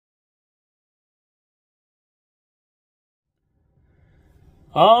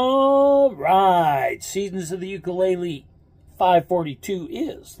All right, Seasons of the Ukulele 542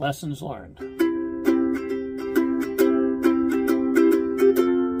 is Lessons Learned.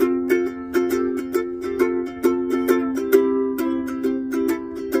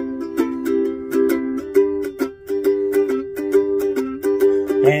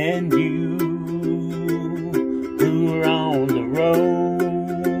 And you who are on the road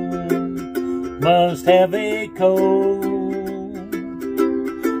must have a code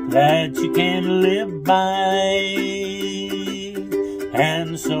that you can live by,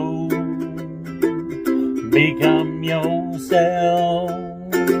 and so become yourself,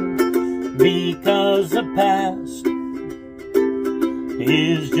 because the past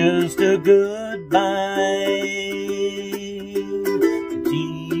is just a goodbye.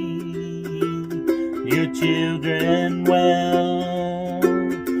 Teach your children well,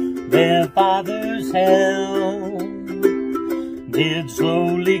 their father's hell did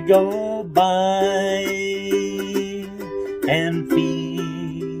slowly go by, and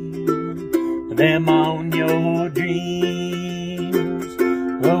feed them on your dreams.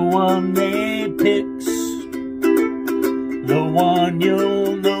 The one they picks, the one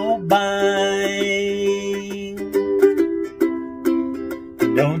you'll know by.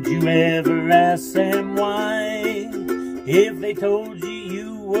 Don't you ever ask them why, if they told you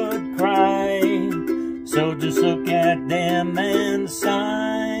you would cry. So just look at them and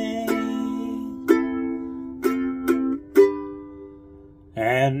sigh,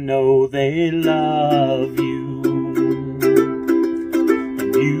 and know they love you.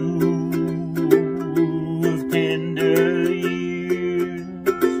 And you of tender years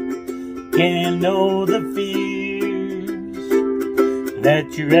can know the fears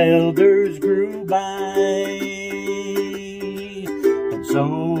that your elders grew by. And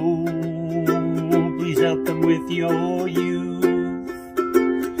so help them with your youth.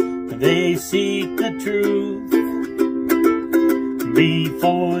 They seek the truth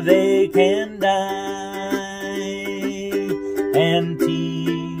before they can die, and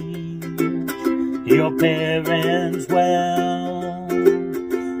teach your parents well.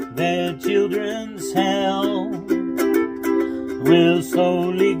 Their children's hell will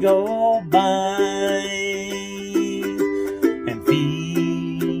slowly go by, and feed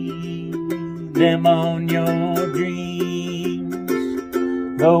them on your dreams.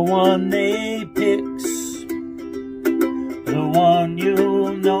 The one they picks, the one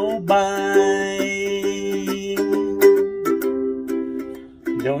you'll know by.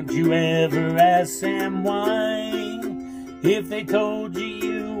 Don't you ever ask them why, if they told you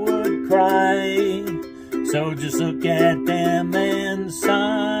you would cry. So just look at them and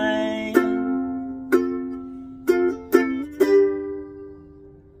sigh,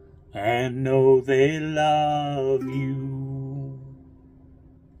 and know they love you.